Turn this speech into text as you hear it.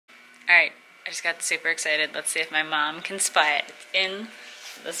Alright, I just got super excited. Let's see if my mom can spy it. It's in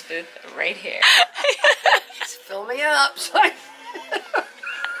this booth right here. Just fill me up.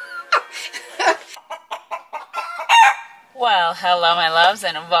 Well, hello my loves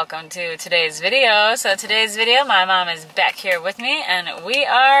and welcome to today's video. So today's video, my mom is back here with me and we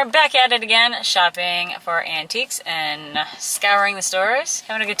are back at it again, shopping for antiques and scouring the stores,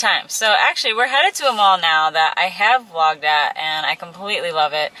 having a good time. So actually we're headed to a mall now that I have vlogged at and I completely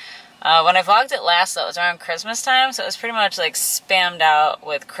love it. When I vlogged it last though, it was around Christmas time, so it was pretty much like spammed out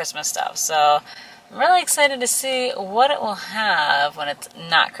with Christmas stuff. So I'm really excited to see what it will have when it's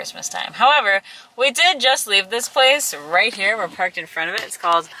not Christmas time. However, we did just leave this place right here. We're parked in front of it. It's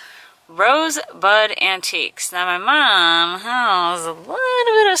called Rosebud Antiques. Now my mom has a little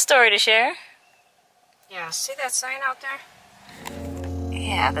bit of a story to share. Yeah, see that sign out there?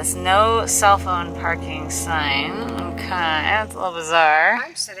 Yeah, this no cell phone parking sign. Okay, that's a little bizarre.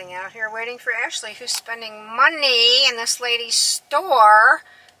 I'm sitting out here waiting for Ashley, who's spending money in this lady's store,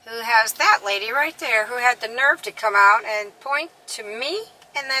 who has that lady right there who had the nerve to come out and point to me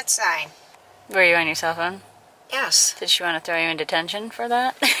and that sign. Were you on your cell phone? Yes. Did she want to throw you in detention for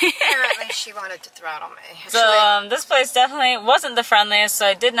that? Apparently she wanted to throttle me. So this place definitely wasn't the friendliest, so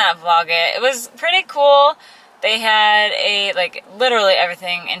I did not vlog it. It was pretty cool. They had literally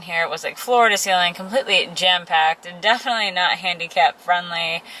everything in here. It was like floor to ceiling, completely jam-packed, and definitely not handicap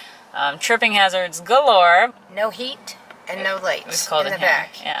friendly. Tripping hazards galore. No heat. And no lights. It was cold in the here,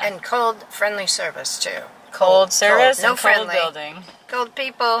 back. yeah. And cold, friendly service, too. Cold service cold. No and friendly. cold building. Cold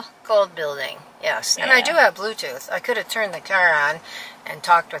people, cold building. Yes. Yeah. And I do have Bluetooth. I could have turned the car on and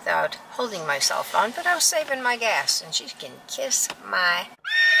talked without holding my cell phone, but I was saving my gas, and she can kiss my...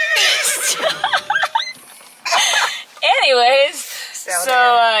 Anyways,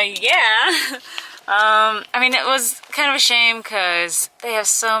 yeah. I mean, it was kind of a shame because they have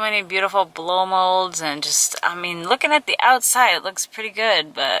so many beautiful blow molds and just, I mean, looking at the outside, it looks pretty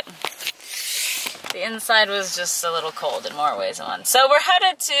good, but the inside was just a little cold in more ways than one. So we're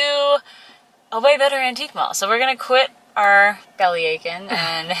headed to a way better antique mall. So we're going to quit our belly aching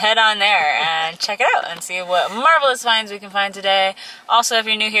and head on there and check it out and see what marvelous finds we can find today. Also, if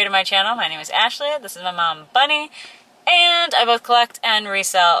you're new here to my channel, my name is Ashley. This is my mom, Bunny. And I both collect and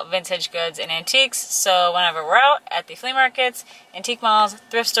resell vintage goods and antiques, so whenever we're out at the flea markets, antique malls,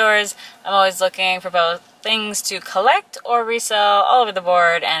 thrift stores, I'm always looking for both things to collect or resell all over the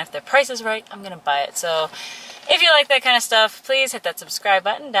board, and if the price is right, I'm going to buy it. So if you like that kind of stuff, please hit that subscribe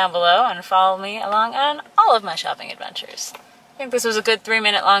button down below and follow me along on all of my shopping adventures. I think this was a good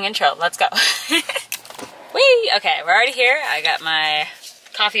 3-minute long intro. Let's go. Whee! Okay, we're already here. I got my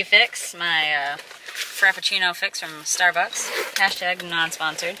coffee fix, my Frappuccino fix from Starbucks. Hashtag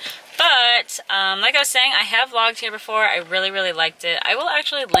non-sponsored. But, like I was saying, I have vlogged here before. I really, really liked it. I will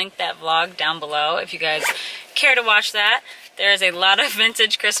actually link that vlog down below if you guys care to watch that. There is a lot of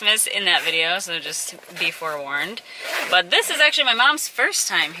vintage Christmas in that video, so just be forewarned. But this is actually my mom's first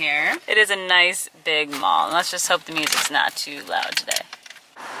time here. It is a nice big mall. And let's just hope the music's not too loud today.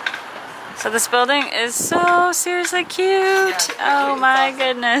 So this building is so seriously cute. Oh my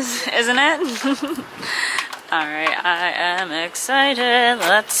goodness, isn't it? Alright, I am excited.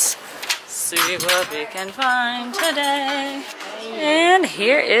 Let's see what we can find today. And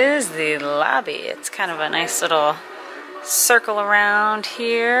here is the lobby. It's kind of a nice little circle around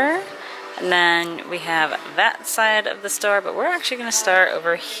here. And then we have that side of the store, but we're actually going to start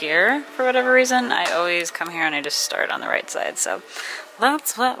over here for whatever reason. I always come here and I just start on the right side, so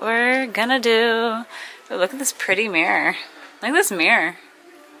that's what we're gonna do. Ooh, look at this pretty mirror. Look at this mirror.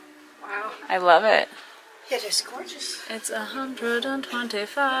 Wow. I love it. It is gorgeous. It's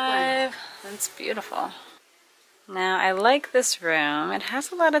 125. That's beautiful. Now, I like this room. It has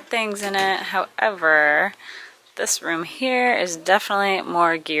a lot of things in it. However, this room here is definitely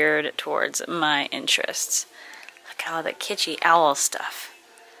more geared towards my interests. Look at all the kitschy owl stuff.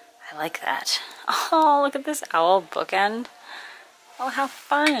 I like that. Oh, look at this owl bookend. Oh, how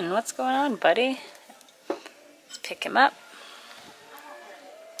fun. What's going on, buddy? Let's pick him up.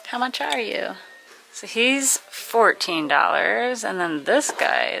 How much are you? So he's $14, and then this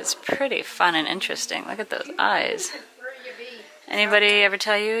guy is pretty fun and interesting. Look at those eyes. Anybody ever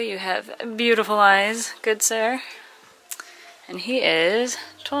tell you you have beautiful eyes, good sir? And he is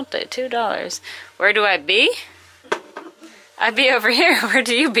 $22. Where do I be? I be over here. Where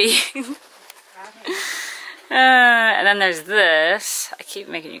do you be? And then there's this. I keep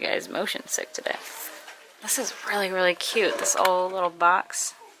making you guys motion sick today. This is really, really cute. This old little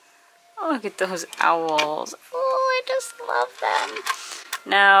box. Oh, look at those owls. Oh, I just love them.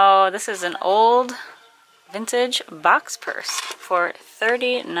 Now, this is an old vintage box purse for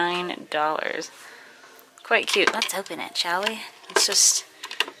 $39. Quite cute. Let's open it, shall we? Let's just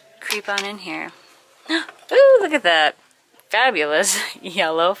creep on in here. Ooh, look at that. Fabulous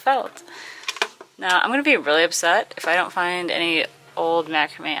yellow felt. Now, I'm going to be really upset if I don't find any old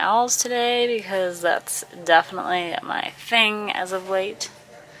macrame owls today, because that's definitely my thing as of late.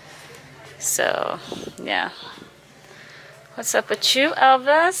 So, yeah. What's up with you,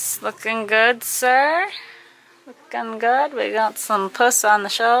 Elvis? Looking good, sir? Looking good. We got some puss on the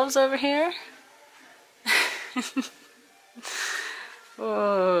shelves over here.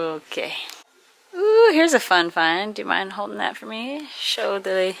 Okay. Ooh, here's a fun find. Do you mind holding that for me? Show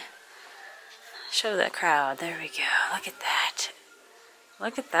the crowd. There we go. Look at that.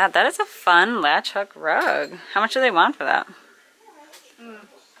 Look at that. That is a fun latch hook rug. How much do they want for that?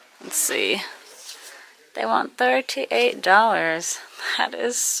 Let's see. They want $38. That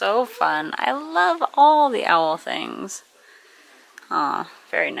is so fun. I love all the owl things. Aw,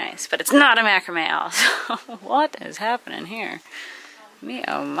 very nice. But it's not a macrame owl. So what is happening here? Me,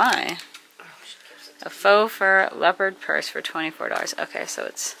 oh my. A faux fur leopard purse for $24. Okay, so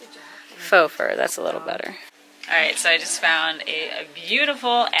it's faux fur. That's a little better. Alright, so I just found a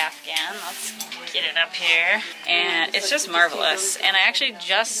beautiful Afghan. Let's get it up here. And it's just marvelous. And I actually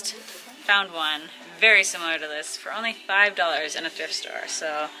just found one very similar to this for only $5 in a thrift store.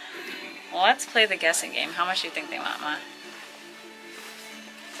 So let's play the guessing game. How much do you think they want, Ma?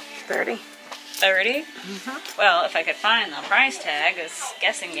 30. 30? Mm-hmm. Well, if I could find the price tag, this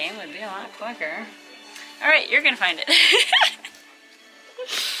guessing game would be a lot quicker. Alright, you're gonna find it.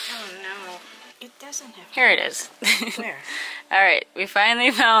 Oh no. It doesn't have. Here it is. Where? Alright, we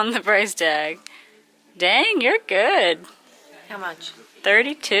finally found the price tag. Dang, you're good. How much?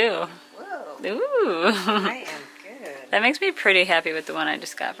 32. Whoa. Ooh. I am good. That makes me pretty happy with the one I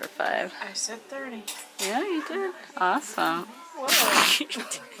just got for $5. I said 30. Yeah, you did. Awesome. Whoa.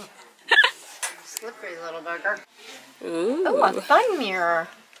 Slippery little bugger. Ooh. Oh, a thumb mirror.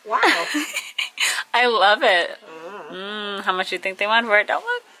 Wow. I love it. How much do you think they want for it? Don't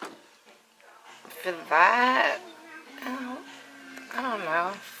look. For that, oh, I don't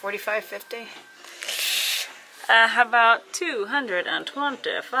know, 45, 50. How about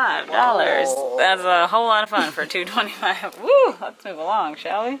 $225? Whoa. That's a whole lot of fun for $225. Woo! Let's move along,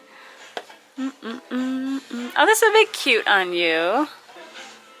 shall we? Oh, this would be cute on you.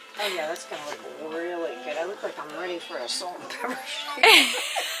 Oh yeah, that's gonna look really good. I look like I'm ready for a salt and pepper shake.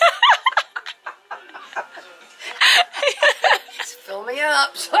 Just fill me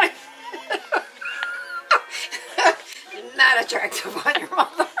up. So not attractive on your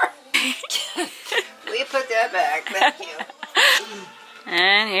mother. Will you put that back? Thank you.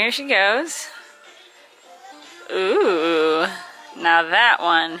 And here she goes. Ooh. Now that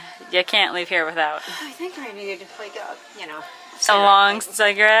one, you can't leave here without. I think I needed like a, you know. A long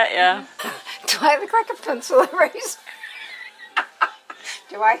cigarette, yeah. Do I look like a pencil eraser?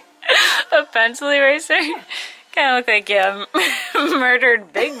 Do I? A pencil eraser? Kind of look like you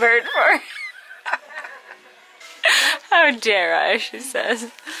murdered Big Bird for. How dare I, she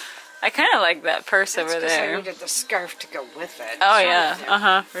says. I kind of like that purse over there. I needed the scarf to go with it. Oh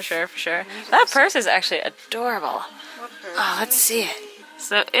yeah, for sure, for sure. That purse is actually adorable. Oh, let's see it.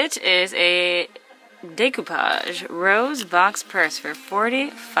 So it is a decoupage rose box purse for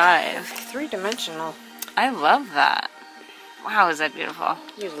 $45. 3-dimensional. I love that. Wow, is that beautiful?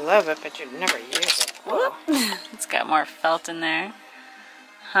 You love it, but you'd never use it. Whoa. It's got more felt in there.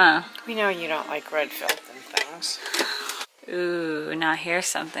 Huh. We know you don't like red felt and things. Ooh, now here's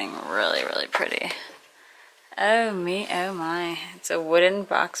something really, really pretty. Oh me, oh my. It's a wooden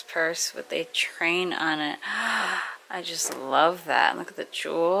box purse with a train on it. I just love that. Look at the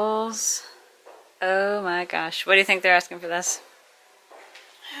jewels. Oh my gosh. What do you think they're asking for this?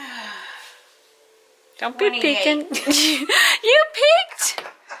 Don't be peeking. You peeked!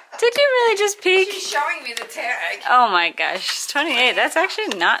 Did you really just peek? She's showing me the tag. Oh my gosh, it's 28. That's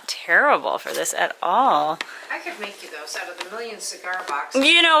actually not terrible for this at all. I could make you those out of the million cigar boxes.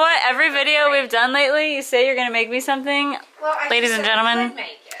 You know what? Every video we've done lately, you say you're going to make me something. Well, Ladies and gentlemen, I could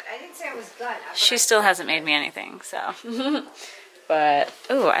make it. I didn't say I was gonna. She still hasn't made me anything, so. But,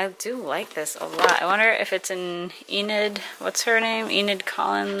 ooh, I do like this a lot. I wonder if it's an Enid, what's her name? Enid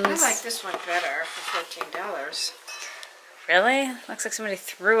Collins. I like this one better for $14. Really? Looks like somebody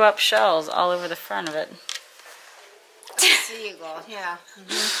threw up shells all over the front of it. Seagull, yeah.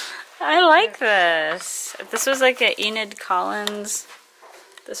 I like this. If this was like an Enid Collins,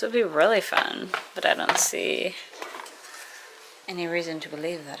 this would be really fun. But I don't see any reason to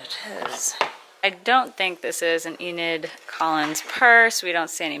believe that it is. I don't think this is an Enid Collins purse. We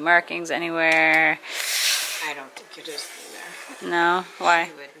don't see any markings anywhere. I don't think it is in there. No? Why?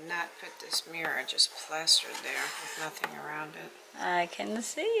 You would not put this mirror just plastered there with nothing around it. I can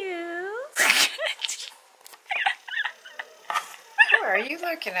see you. Who are you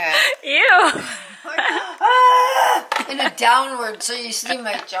looking at? You! In a downward so you see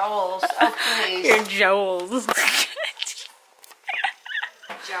my jowls. Oh, please. Your jowls.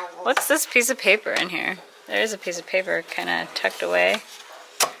 Jowls. What's this piece of paper in here? There is a piece of paper kind of tucked away.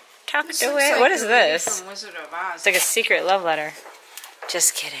 Tucked away? What is this? From Wizard of Oz. It's like a secret love letter.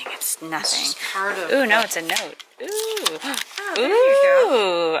 Just kidding. It's nothing. It's part of Ooh, no, it's a note. Ooh. Oh, there you go.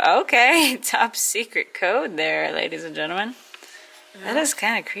 Ooh, okay. Top secret code there, ladies and gentlemen. That is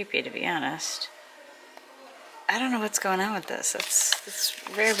kind of creepy, to be honest. I don't know what's going on with this. It's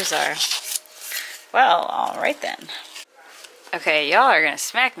very bizarre. Well, alright then. Okay, y'all are going to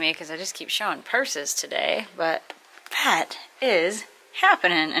smack me because I just keep showing purses today, but that is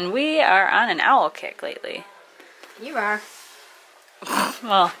happening, and we are on an owl kick lately. You are.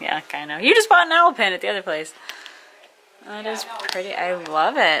 Well, yeah, kind of. You just bought an owl pin at the other place. That is pretty. I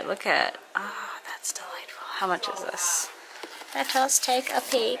love it. Look at. Oh, that's delightful. How much is this? Let us take a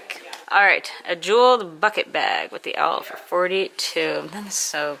peek. All right, a jeweled bucket bag with the owl for $42. That is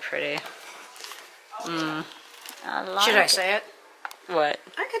so pretty. Should I say it? What?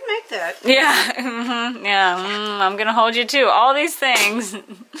 I could make that. Yeah, yeah. I'm gonna hold you to all these things.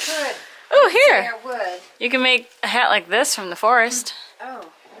 Good. Oh, here. I would. You can make a hat like this from the forest. Oh.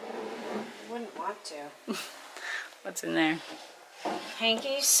 I wouldn't want to. What's in there?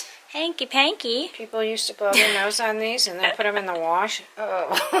 Hankies. Hanky panky. People used to blow their nose on these and then put them in the wash. Oh,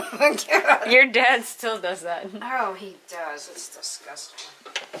 my God. Your dad still does that. Oh, he does. It's disgusting.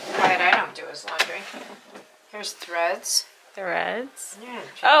 But I don't do his laundry. Here's threads. Threads. Yeah.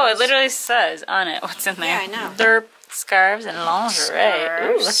 Oh, it literally says on it what's in there. Yeah, I know. Derp, scarves, and lingerie.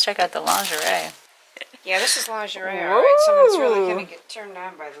 Scarves. Ooh, let's check out the lingerie. Yeah, this is lingerie, all right. Someone's really going to get turned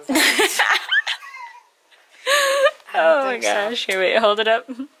on by the threads. Oh my gosh. Here, wait, hold it up.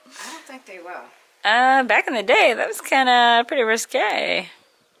 I don't think they will. Back in the day, that was kind of pretty risque.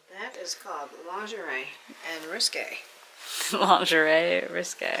 That is called lingerie and risque. Lingerie,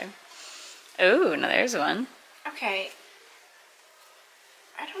 risque. Ooh, now there's one. Okay.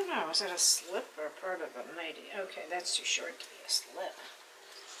 I don't know. Is that a slip or part of a nightie? Okay, that's too short to be a slip.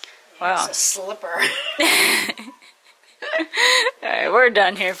 Yeah, Wow. it's a slipper. Alright, we're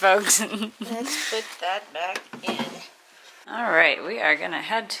done here, folks. Let's put that back in. Alright, we are going to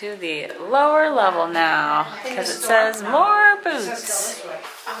head to the lower level now, because it says more boots.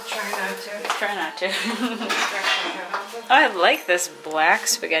 I'll try not to. Try not to. Oh, I like this black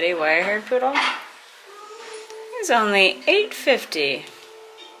spaghetti wire-haired poodle. It's only $8.50.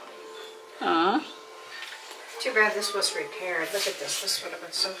 Aw. Too bad this was repaired. Look at this. This would have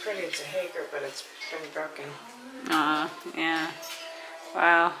been so pretty. It's a Hager, but it's been broken. Aw, yeah.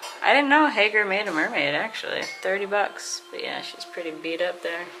 Wow. I didn't know Hager made a mermaid, actually. $30. But yeah, she's pretty beat up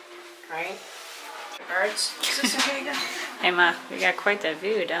there. Right? Birds. Is this a Hager? Hey, Ma, we got quite that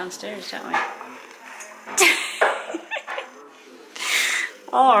view downstairs, don't we?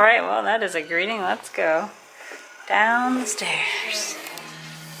 Alright, well, that is a greeting. Let's go down the stairs.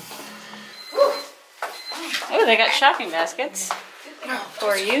 Oh, they got shopping baskets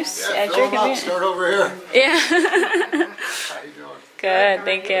for use at your convenience. Start over here. Yeah. How you doing? Good,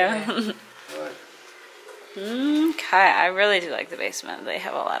 thank you. Okay, I really do like the basement. They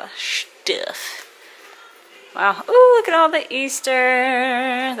have a lot of stuff. Wow. Ooh, look at all the Easter.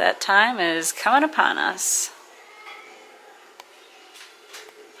 That time is coming upon us.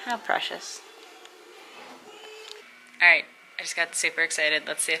 How precious. Alright, I just got super excited.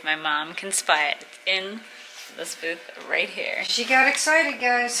 Let's see if my mom can spy it. It's in this booth right here. She got excited,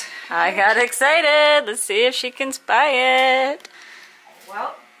 guys. I got excited. Let's see if she can spy it.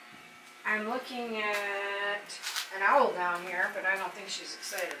 Well, I'm looking at an owl down here, but I don't think she's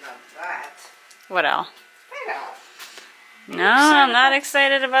excited about that. What owl? That owl. No, I'm not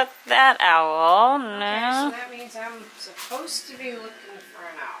excited about that owl. No. Okay, so that means I'm supposed to be looking for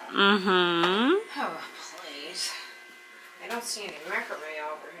an owl. Mm-hmm. Oh, please. I don't see any macrame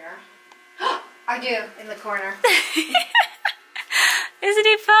over here. I do, in the corner. Isn't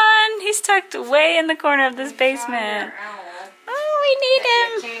he fun? He's tucked way in the corner of this basement. Oh, we need I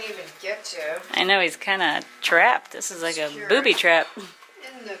him. can't even get to. I know, he's kind of trapped. This is like a Sure. booby trap. In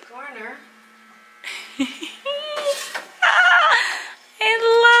the corner. I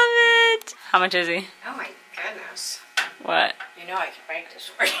love it. How much is he? Oh my goodness. What? You know I can make this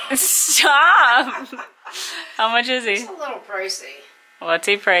for you. Stop. How much is It's he? a little pricey. What's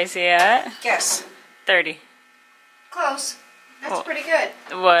he pricey at? Guess. 30. Close. That's Oh. pretty good.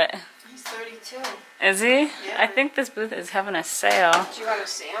 What? He's 32. Is he? Yeah. I think this booth is having a sale. Do you want to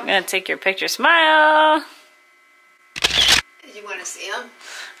see him? I'm gonna take your picture. Smile! Did you want to see him?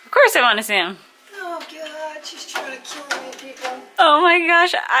 Of course I want to see him. Oh God, she's trying to kill me, people. Oh my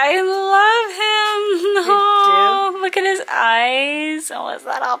gosh, I love him. Oh, look at his eyes. Oh, is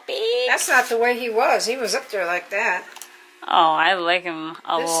that all big? That's not the way he was. He was up there like that. Oh, I like him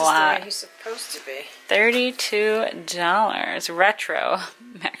a This is the lot. way he's supposed to be. $32. Retro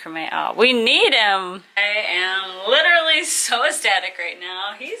macrame owl. We need him. I am literally so ecstatic right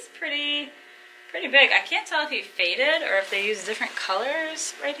now. He's pretty big. I can't tell if he faded or if they use different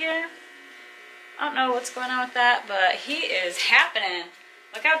colors right here. I don't know what's going on with that, but he is happening.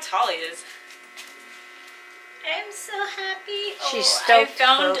 Look how tall he is. I'm so happy. She's I stoked,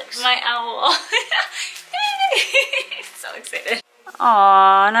 found folks. my owl. So excited.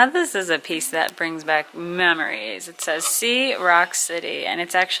 Aw, now this is a piece that brings back memories. It says See Rock City, and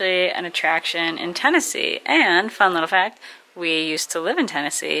it's actually an attraction in Tennessee. And, fun little fact, we used to live in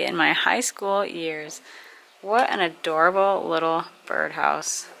Tennessee in my high school years. What an adorable little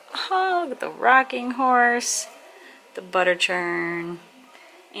birdhouse. Oh, look at the rocking horse, the butter churn,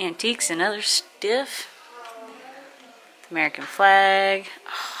 antiques and other stuff. The American flag.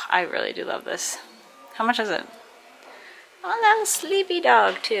 Oh, I really do love this. How much is it? Oh, that little sleepy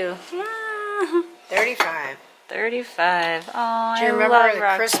dog too. 35. 35. Oh, Do you I remember love the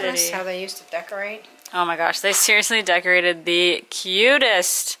Rock Christmas, City. how they used to decorate? Oh my gosh, they seriously decorated the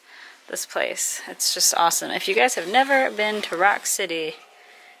cutest this place. It's just awesome. If you guys have never been to Rock City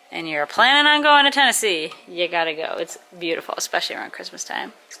and you're planning on going to Tennessee, you gotta go. It's beautiful, especially around Christmas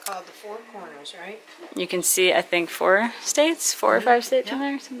time. It's called the Four Corners, right? You can see, I think, 4 states, 4 or 5 states in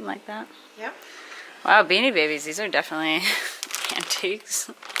there, something like that. Yep. Wow, Beanie Babies, these are definitely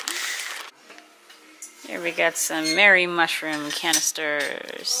antiques. Here we got some Merry Mushroom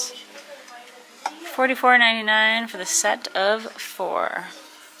canisters. $44.99 for the set of 4.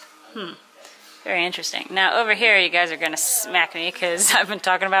 Very interesting. Now over here you guys are going to smack me because I've been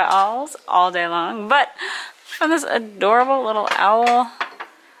talking about owls all day long. But from this adorable little owl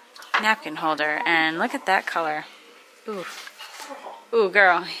napkin holder. And look at that color. Ooh. Ooh,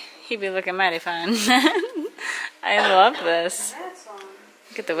 girl. He'd be looking mighty fine. I love this.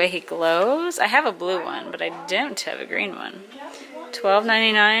 Look at the way he glows. I have a blue one, but I don't have a green one.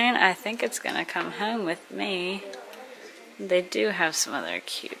 $12.99. I think it's gonna come home with me. They do have some other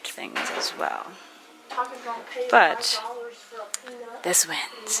cute things as well. But this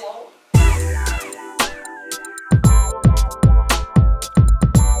wins.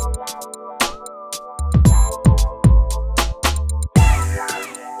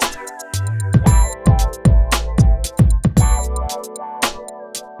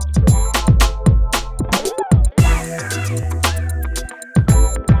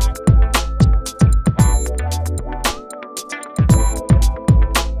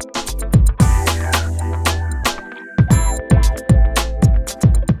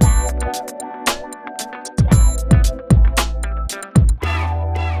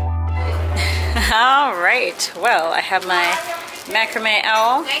 Alright, well, I have my macrame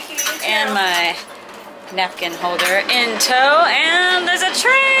owl and my napkin holder in tow, and there's a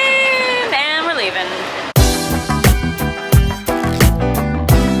train, and we're leaving.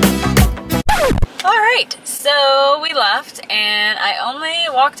 Alright, so we left, and I only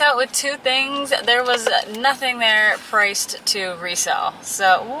walked out with 2 things. There was nothing there priced to resell.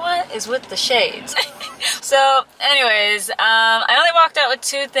 So what is with the shades? So anyways, I only walked out with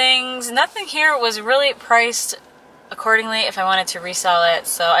 2 things. Nothing here was really priced accordingly if I wanted to resell it.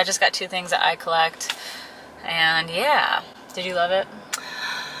 So I just got 2 things that I collect. And yeah, did you love it?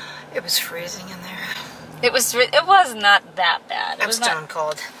 It was freezing in there. It was not that bad. It I'm was stone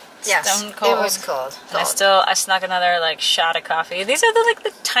cold. Yes, stone cold. it was cold. And I snuck another like shot of coffee. These are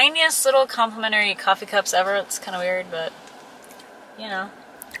the tiniest little complimentary coffee cups ever. It's kind of weird, but you know,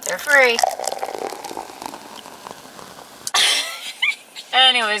 They're free.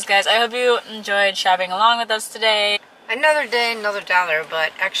 Anyways, guys, I hope you enjoyed shopping along with us today. Another day, another dollar,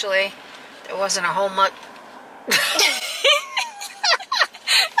 but actually, there wasn't a whole much.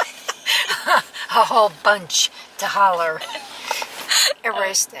 A whole bunch to holler.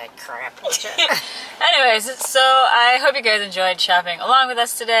 Erase that crap, would you? Anyways, so I hope you guys enjoyed shopping along with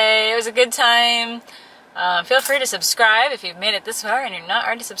us today. It was a good time. Feel free to subscribe if you've made it this far and you're not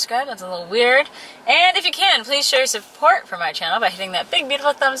already subscribed. That's a little weird. And if you can, please show your support for my channel by hitting that big,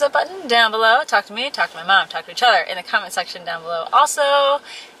 beautiful thumbs up button down below. Talk to me, talk to my mom, talk to each other in the comment section down below also.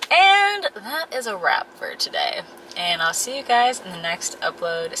 And that is a wrap for today. And I'll see you guys in the next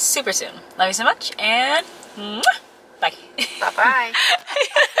upload super soon. Love you so much, and mwah, bye. Bye-bye.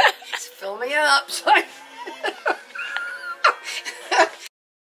 fill me up. So